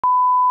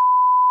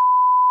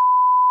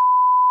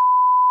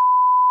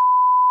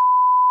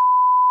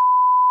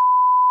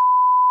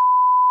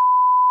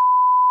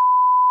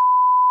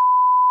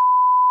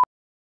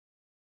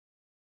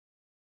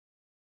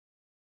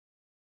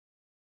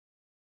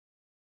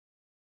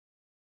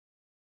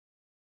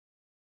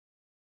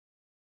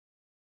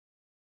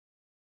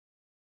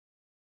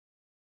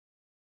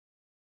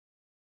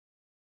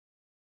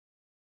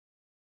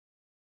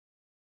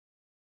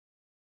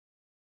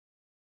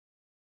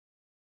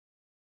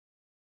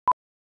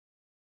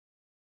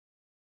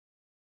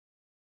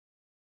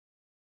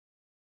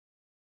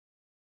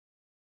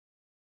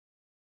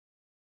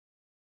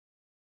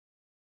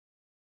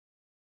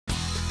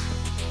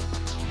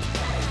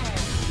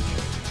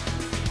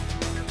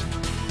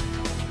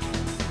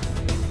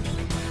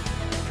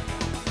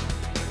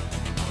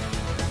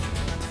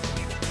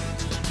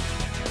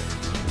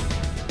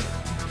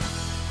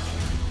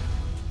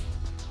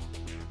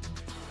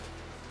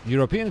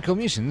European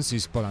Commission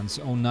sees Poland's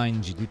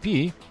 09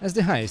 GDP as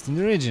the highest in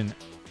the region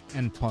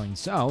and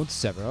points out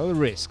several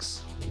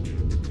risks.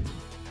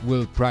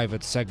 Will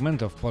private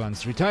segment of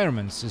Poland's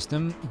retirement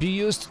system be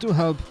used to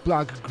help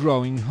plug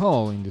growing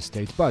hole in the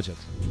state budget?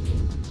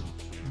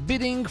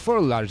 Bidding for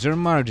larger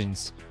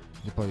margins.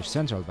 The Polish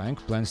Central Bank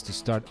plans to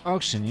start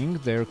auctioning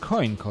their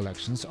coin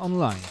collections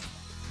online.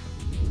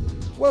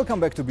 Welcome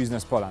back to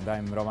Business Poland.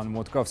 I'm Roman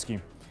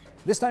Młotkowski.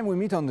 This time we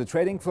meet on the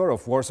trading floor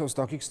of Warsaw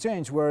Stock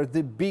Exchange, where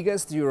the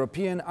biggest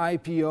European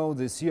IPO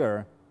this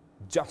year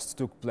just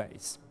took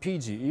place.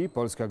 PGE,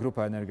 Polska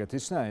Grupa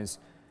Energetyczna, is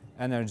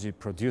energy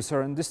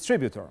producer and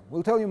distributor.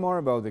 We'll tell you more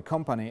about the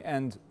company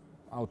and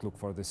outlook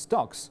for the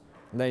stocks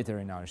later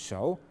in our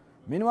show.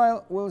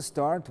 Meanwhile, we'll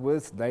start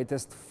with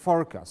latest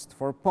forecast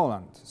for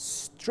Poland,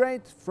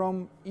 straight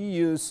from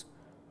EU's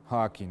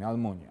Joaquin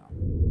Almunia.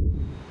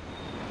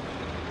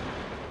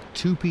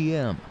 2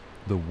 p.m.,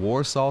 the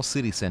Warsaw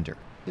city center.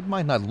 It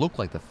might not look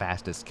like the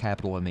fastest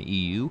capital in the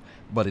EU,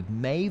 but it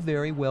may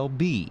very well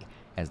be,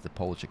 as the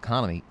Polish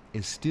economy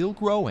is still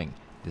growing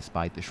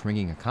despite the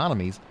shrinking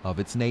economies of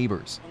its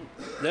neighbors.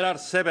 There are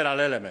several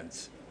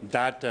elements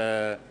that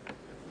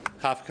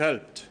have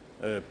helped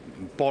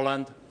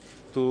Poland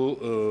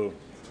to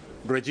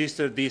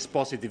register this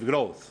positive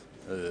growth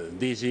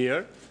this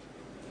year.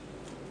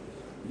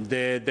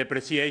 The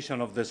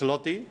depreciation of the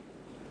zloty,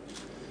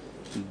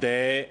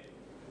 the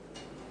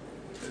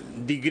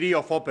degree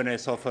of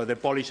openness of the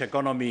Polish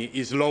economy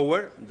is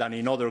lower than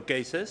in other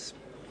cases,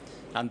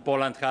 and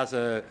Poland has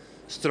a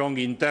strong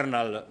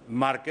internal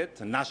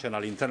market,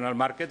 national internal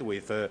market,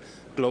 with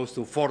close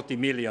to 40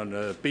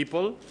 million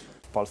people.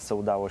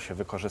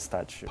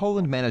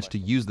 Poland managed to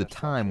use the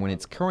time when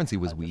its currency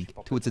was weak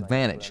to its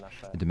advantage.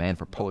 The demand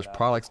for Polish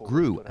products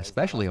grew,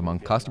 especially among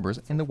customers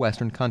in the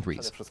Western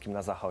countries.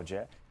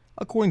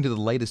 According to the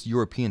latest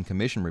European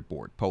Commission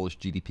report, Polish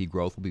GDP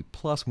growth will be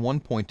plus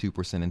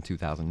 1.2% in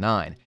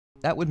 2009.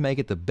 That would make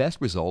it the best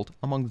result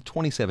among the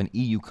 27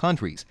 EU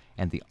countries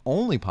and the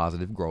only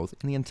positive growth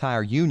in the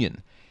entire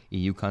Union.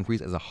 EU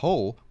countries as a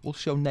whole will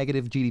show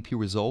negative GDP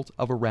results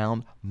of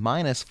around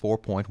minus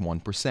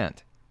 4.1%.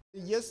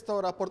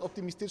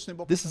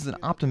 This is an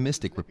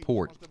optimistic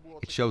report.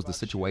 It shows the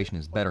situation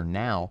is better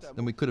now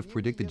than we could have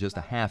predicted just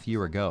a half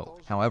year ago.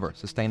 However,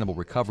 sustainable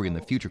recovery in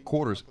the future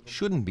quarters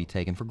shouldn't be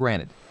taken for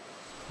granted.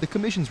 The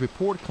Commission's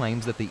report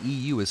claims that the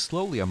EU is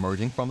slowly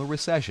emerging from the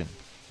recession.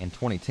 In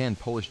 2010,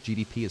 Polish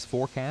GDP is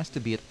forecast to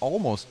be at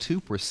almost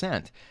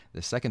 2%,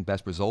 the second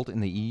best result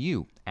in the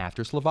EU,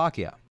 after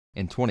Slovakia.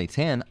 In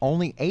 2010,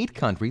 only 8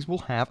 countries will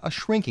have a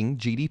shrinking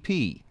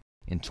GDP.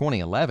 In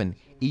 2011,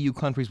 EU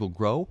countries will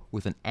grow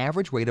with an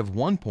average rate of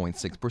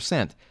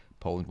 1.6%.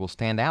 Poland will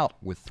stand out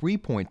with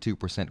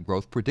 3.2%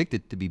 growth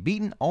predicted to be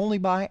beaten only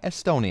by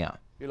Estonia.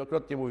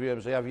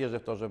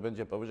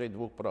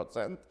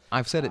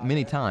 I've said it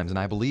many times, and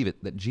I believe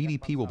it, that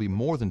GDP will be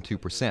more than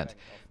 2%.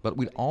 But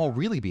we'd all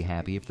really be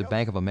happy if the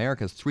Bank of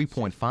America's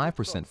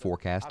 3.5%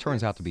 forecast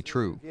turns out to be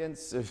true. The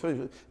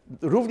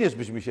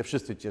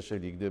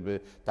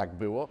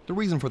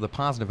reason for the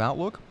positive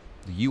outlook?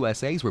 The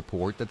USA's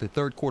report that the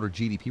third quarter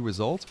GDP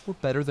results were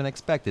better than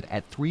expected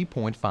at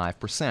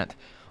 3.5%,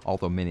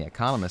 although many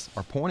economists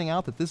are pointing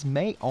out that this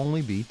may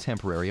only be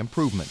temporary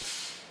improvement.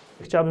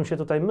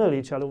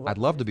 I'd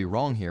love to be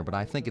wrong here, but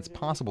I think it's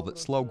possible that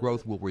slow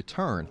growth will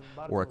return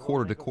or a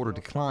quarter-to-quarter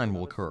decline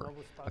will occur,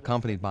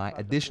 accompanied by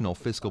additional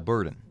fiscal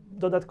burden.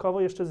 But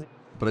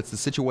it's the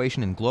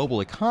situation in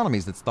global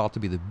economies that's thought to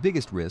be the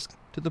biggest risk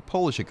to the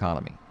Polish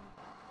economy.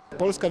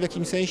 Poland's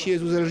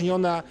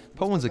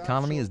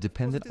economy is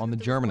dependent on the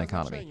German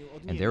economy,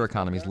 and their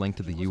economy is linked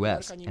to the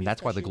U.S., and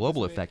that's why the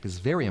global effect is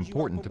very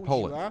important to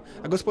Poland.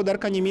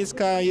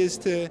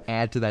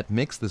 Add to that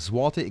mix the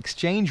zloty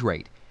exchange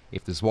rate.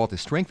 If the zloty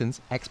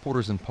strengthens,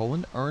 exporters in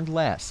Poland earn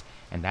less,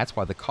 and that's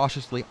why the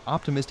cautiously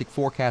optimistic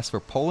forecast for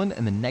Poland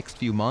in the next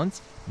few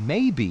months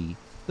may be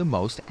the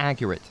most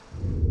accurate.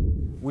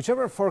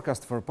 Whichever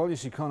forecast for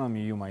Polish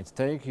economy you might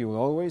take, you will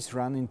always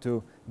run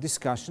into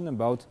discussion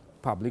about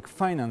public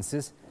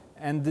finances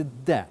and the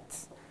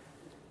debt.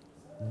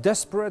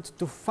 Desperate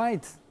to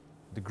fight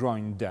the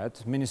growing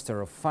debt,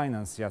 Minister of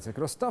Finance Jacek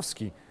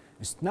Rostowski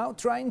is now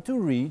trying to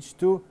reach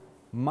to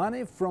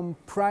money from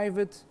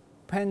private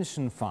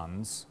pension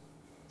funds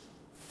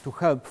to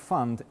help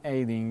fund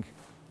ailing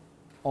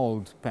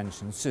old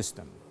pension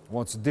system.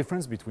 What's the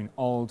difference between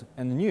old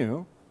and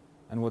new,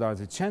 and what are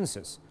the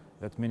chances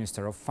that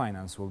Minister of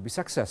Finance will be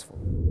successful?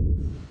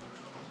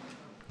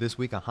 This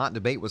week, a hot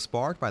debate was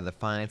sparked by the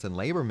Finance and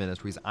Labor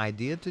Ministry's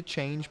idea to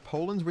change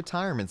Poland's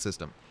retirement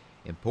system,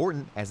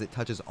 important as it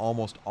touches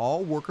almost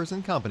all workers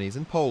and companies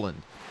in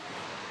Poland.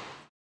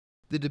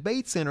 The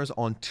debate centers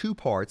on 2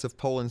 parts of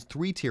Poland's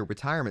 3-tier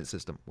retirement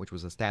system, which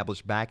was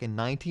established back in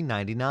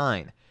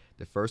 1999,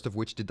 the first of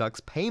which deducts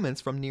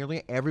payments from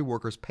nearly every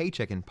worker's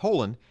paycheck in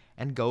Poland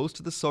and goes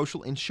to the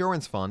social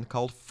insurance fund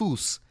called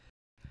FUS.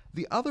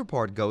 The other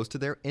part goes to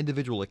their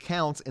individual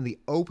accounts in the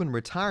Open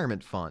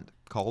Retirement Fund,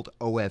 called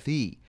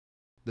OFE.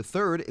 The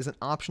third is an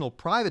optional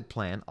private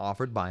plan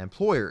offered by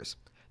employers.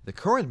 The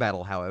current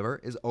battle, however,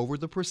 is over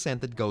the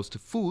percent that goes to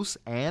FUS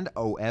and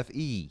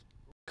OFE.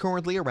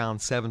 Currently, around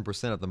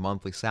 7% of the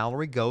monthly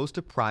salary goes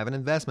to private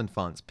investment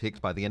funds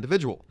picked by the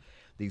individual.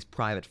 These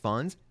private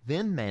funds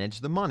then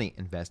manage the money,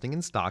 investing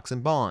in stocks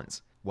and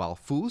bonds, while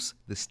FUS,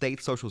 the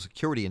state Social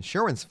Security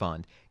Insurance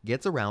Fund,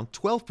 gets around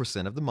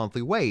 12% of the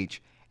monthly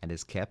wage and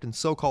is kept in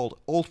so-called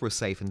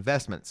ultra-safe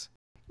investments.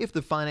 If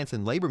the finance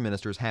and labor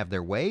ministers have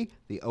their way,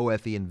 the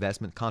OFE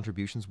investment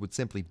contributions would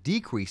simply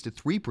decrease to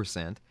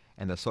 3%,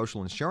 and the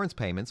social insurance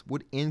payments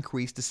would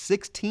increase to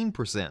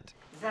 16%.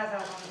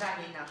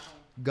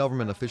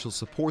 Government officials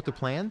support the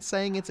plan,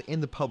 saying it's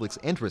in the public's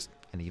interest,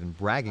 and even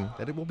bragging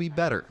that it will be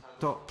better.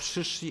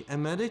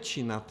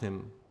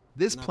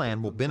 This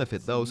plan will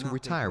benefit those who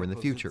retire in the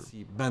future.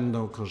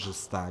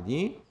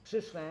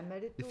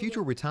 The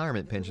future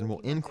retirement pension will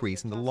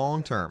increase in the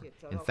long term.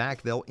 In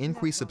fact, they'll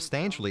increase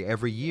substantially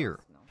every year.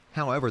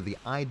 However, the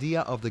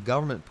idea of the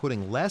government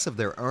putting less of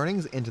their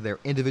earnings into their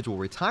individual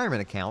retirement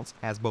accounts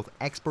has both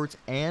experts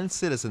and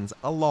citizens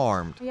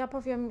alarmed.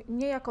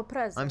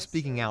 I'm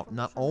speaking out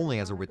not only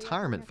as a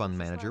retirement fund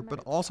manager, but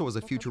also as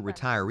a future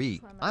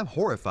retiree. I'm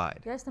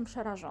horrified.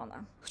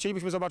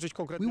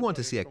 We want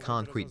to see a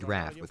concrete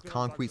draft with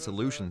concrete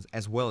solutions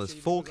as well as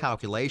full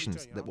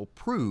calculations that will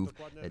prove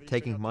that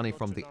taking money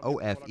from the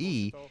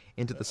OFE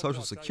into the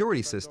Social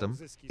Security system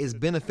is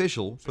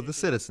beneficial for the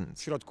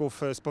citizens.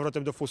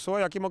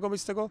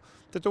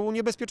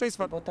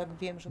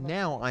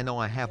 Now I know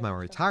I have my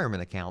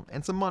retirement account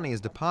and some money is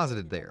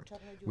deposited there.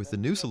 With the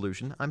new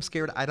solution, I'm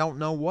scared I don't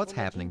know what's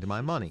happening to my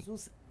money.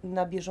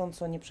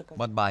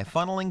 But by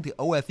funneling the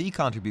OFE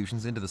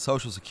contributions into the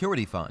Social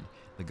Security Fund,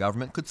 the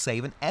government could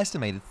save an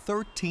estimated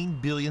 13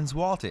 billion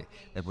zloty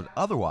that would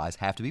otherwise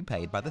have to be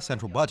paid by the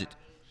central budget.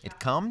 It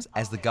comes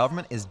as the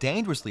government is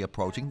dangerously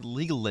approaching the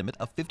legal limit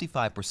of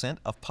 55%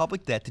 of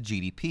public debt to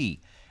GDP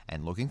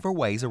and looking for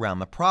ways around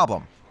the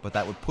problem. But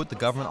that would put the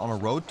government on a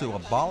road to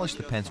abolish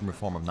the pension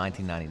reform of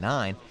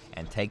 1999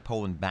 and take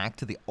Poland back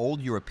to the old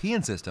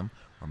European system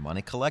where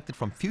money collected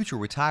from future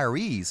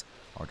retirees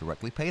are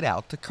directly paid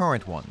out to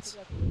current ones.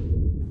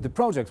 The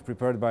project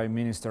prepared by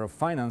Minister of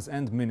Finance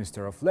and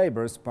Minister of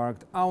Labor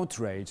sparked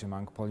outrage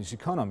among Polish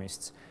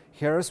economists.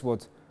 Here's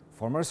what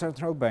former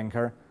central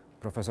banker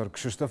Professor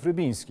Krzysztof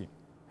Rybinski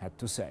had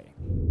to say.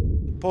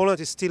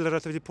 Poland is still a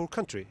relatively poor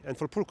country, and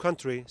for a poor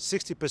country,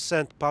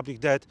 60% public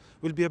debt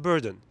will be a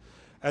burden.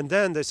 And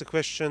then there's a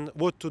question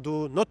what to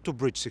do not to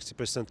breach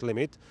 60%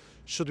 limit.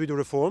 Should we do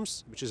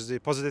reforms, which is the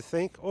positive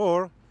thing,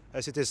 or,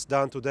 as it is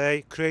done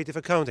today, creative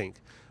accounting,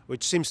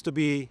 which seems to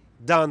be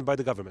done by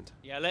the government.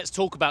 Yeah, let's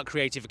talk about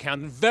creative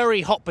accounting.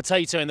 Very hot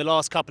potato in the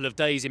last couple of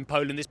days in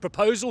Poland, this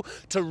proposal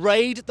to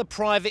raid the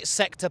private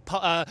sector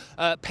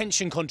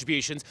pension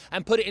contributions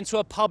and put it into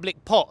a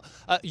public pot.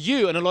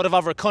 You and a lot of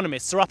other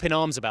economists are up in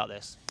arms about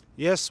this.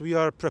 Yes, we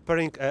are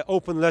preparing an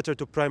open letter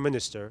to Prime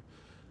Minister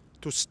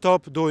to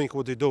stop doing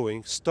what they're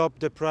doing, stop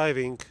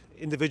depriving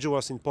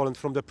individuals in Poland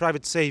from the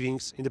private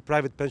savings in the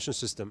private pension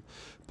system.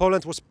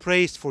 Poland was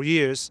praised for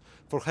years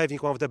for having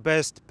one of the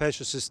best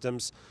pension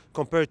systems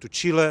compared to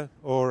Chile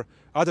or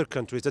other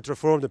countries that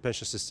reformed the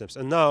pension systems.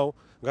 And now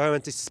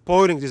government is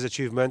spoiling this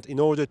achievement in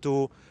order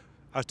to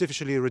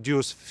artificially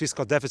reduce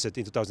fiscal deficit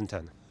in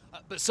 2010.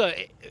 But so,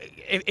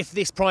 if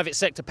this private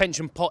sector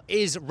pension pot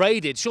is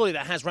raided, surely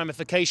that has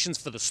ramifications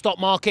for the stock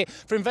market,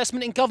 for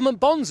investment in government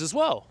bonds as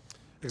well.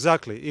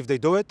 Exactly. If they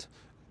do it,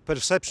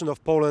 perception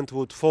of Poland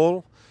would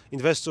fall.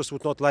 Investors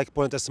would not like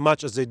Poland as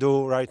much as they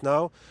do right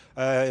now.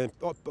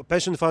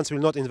 Pension funds will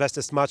not invest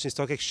as much in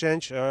stock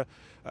exchange.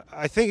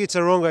 I think it's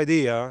a wrong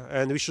idea,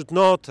 and we should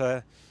not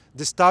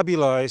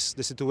destabilize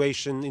the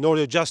situation in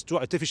order just to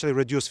artificially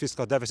reduce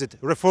fiscal deficit.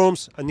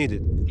 Reforms are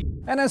needed.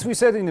 And as we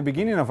said in the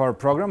beginning of our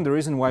program, the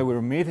reason why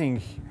we're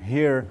meeting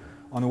here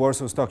on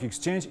Warsaw Stock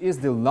Exchange is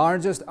the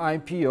largest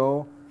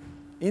IPO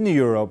in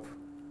Europe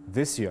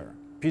this year.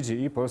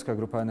 PGE, Polska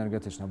Grupa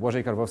Energetyczna.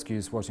 Błażej Karwowski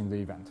is watching the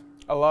event.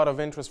 A lot of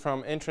interest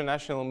from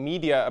international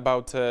media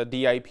about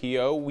the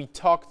IPO. We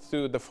talked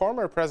to the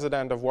former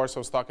president of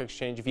Warsaw Stock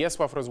Exchange,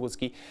 Wiesław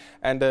Rozłucki,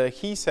 and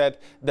he said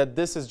that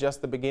this is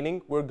just the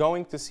beginning. We're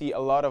going to see a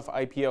lot of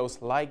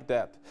IPOs like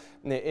that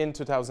in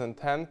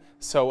 2010.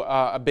 So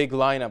a big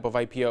lineup of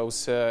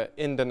IPOs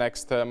in the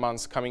next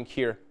months coming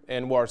here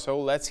in Warsaw.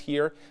 Let's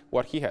hear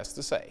what he has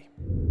to say.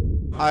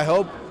 I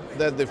hope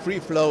that the free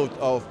float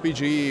of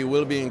PGE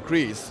will be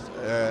increased.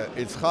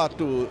 It's hard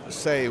to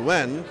say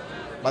when,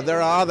 but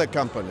there are other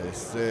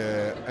companies.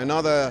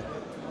 Another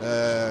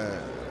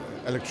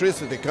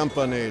electricity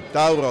company,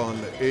 Tauron,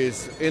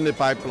 is in the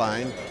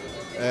pipeline,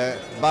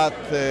 but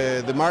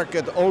the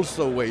market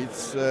also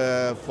waits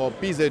for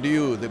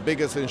PZU, the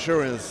biggest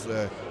insurance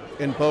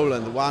in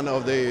Poland, one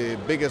of the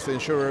biggest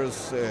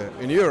insurers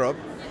in Europe,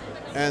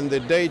 and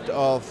the date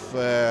of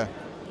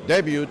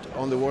debut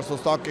on the Warsaw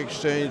Stock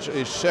Exchange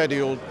is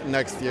scheduled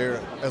next year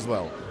as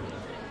well.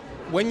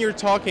 When you're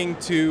talking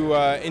to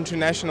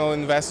international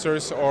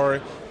investors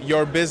or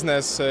your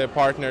business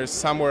partners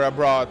somewhere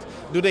abroad,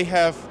 do they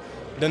have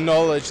the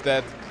knowledge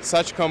that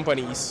such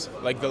companies,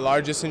 like the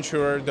largest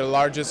insurer, the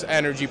largest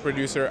energy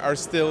producer, are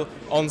still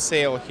on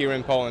sale here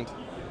in Poland?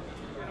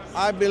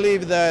 I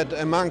believe that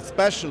among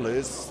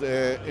specialists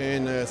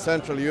in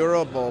Central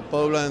Europe or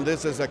Poland,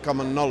 this is a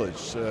common knowledge,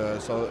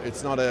 so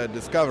it's not a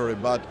discovery,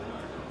 but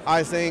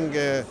I think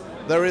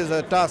there is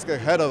a task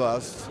ahead of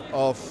us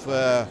of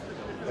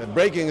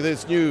breaking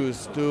this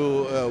news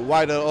to a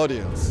wider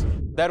audience.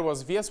 That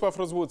was Wiesław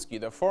Rozłucki,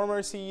 the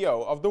former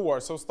CEO of the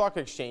Warsaw Stock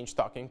Exchange,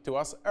 talking to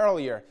us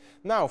earlier.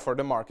 Now for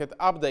the market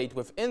update.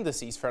 With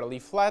indices fairly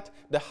flat,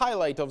 the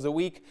highlight of the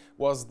week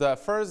was the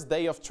first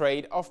day of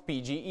trade of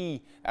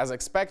PGE. As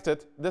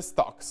expected, the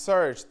stock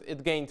surged.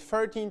 It gained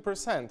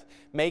 13%,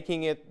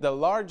 making it the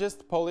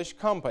largest Polish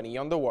company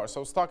on the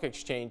Warsaw Stock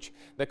Exchange.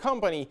 The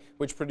company,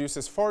 which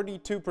produces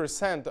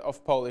 42%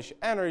 of Polish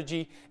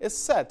energy, is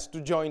set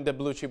to join the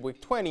Blue Chip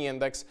WIG 20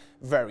 index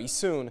very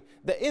soon.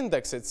 The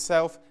index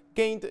itself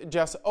gained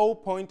just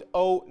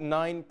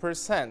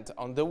 0.09%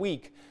 on the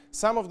week.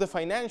 Some of the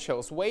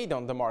financials weighed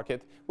on the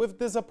market with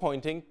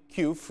disappointing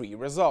Q3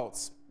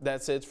 results.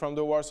 That's it from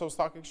the Warsaw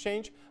Stock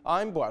Exchange.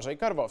 I'm Błażej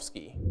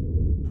Karwowski.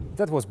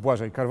 That was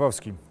Błażej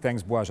Karwowski.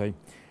 Thanks, Błażej.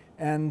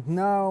 And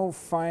now,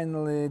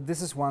 finally,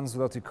 this is one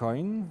zloty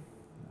coin.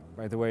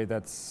 By the way,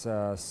 that's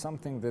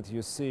something that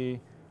you see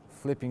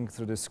flipping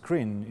through the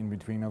screen in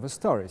between of the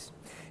stories.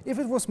 If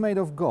it was made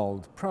of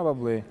gold,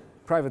 probably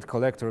private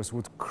collectors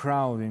would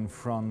crowd in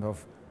front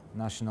of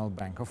National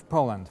Bank of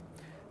Poland.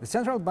 The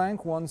central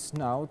bank wants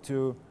now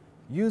to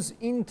use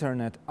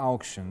internet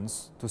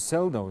auctions to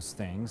sell those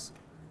things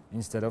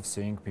instead of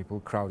seeing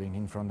people crowding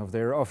in front of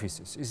their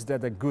offices. Is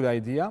that a good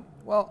idea?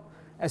 Well,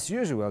 as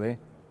usually,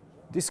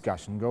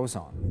 discussion goes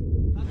on.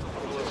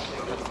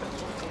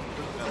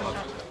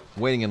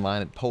 Waiting in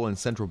line at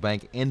Poland's central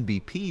bank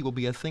NBP will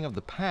be a thing of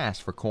the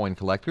past for coin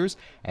collectors,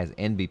 as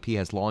NBP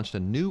has launched a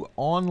new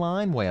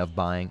online way of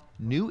buying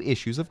new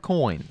issues of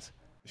coins.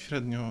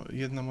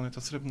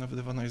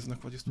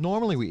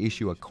 Normally we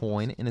issue a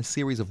coin in a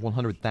series of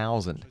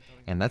 100,000,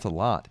 and that's a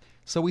lot.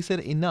 So we said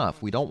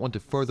enough, we don't want to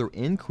further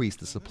increase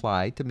the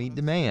supply to meet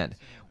demand.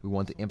 We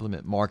want to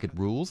implement market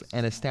rules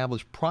and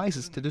establish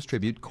prices to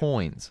distribute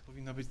coins.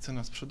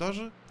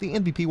 The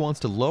NBP wants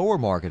to lower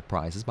market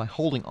prices by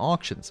holding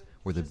auctions,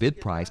 where the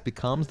bid price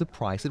becomes the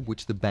price at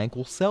which the bank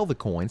will sell the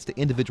coins to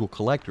individual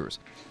collectors.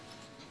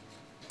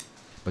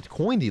 But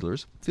coin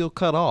dealers feel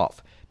cut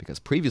off, because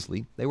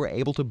previously they were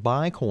able to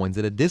buy coins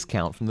at a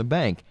discount from the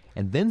bank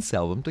and then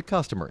sell them to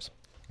customers.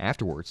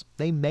 Afterwards,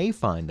 they may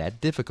find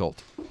that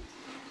difficult.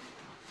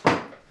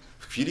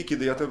 If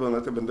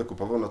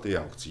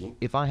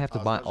I have to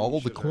buy all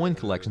the coin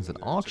collections at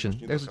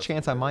auction, there's a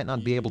chance I might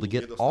not be able to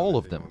get all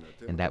of them,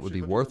 and that would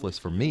be worthless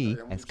for me,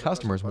 as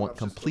customers want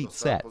complete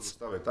sets.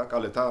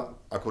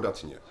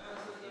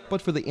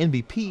 But for the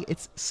NBP,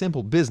 it's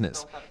simple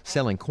business.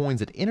 Selling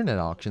coins at internet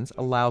auctions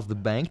allows the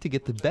bank to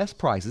get the best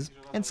prices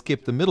and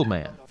skip the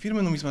middleman.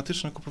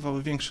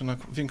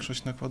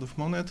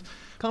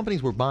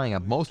 Companies were buying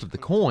up most of the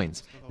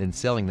coins, then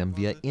selling them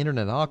via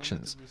internet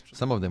auctions.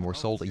 Some of them were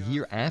sold a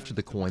year after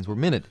the coins were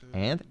minted,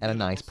 and at a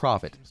nice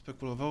profit.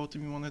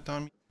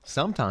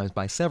 Sometimes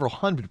by several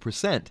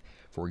 $100s.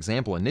 For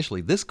example,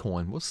 initially this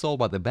coin was sold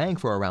by the bank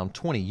for around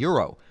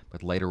 €20,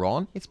 but later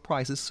on its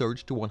prices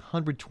surged to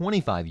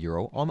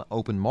 €125 on the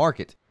open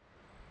market.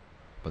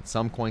 But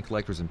some coin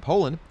collectors in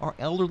Poland are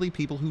elderly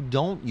people who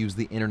don't use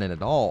the internet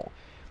at all.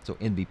 So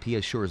NBP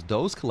assures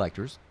those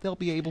collectors they'll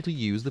be able to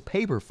use the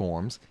paper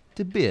forms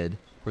to bid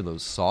for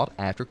those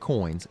sought-after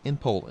coins in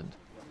Poland.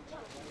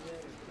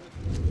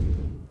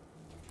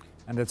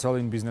 And that's all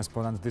in Business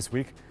Poland this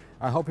week.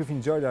 I hope you've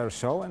enjoyed our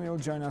show and you'll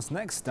join us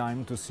next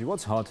time to see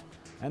what's hot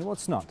and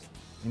what's not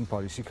in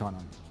Polish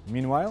economy.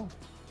 Meanwhile,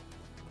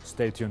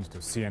 stay tuned to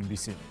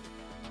CNBC.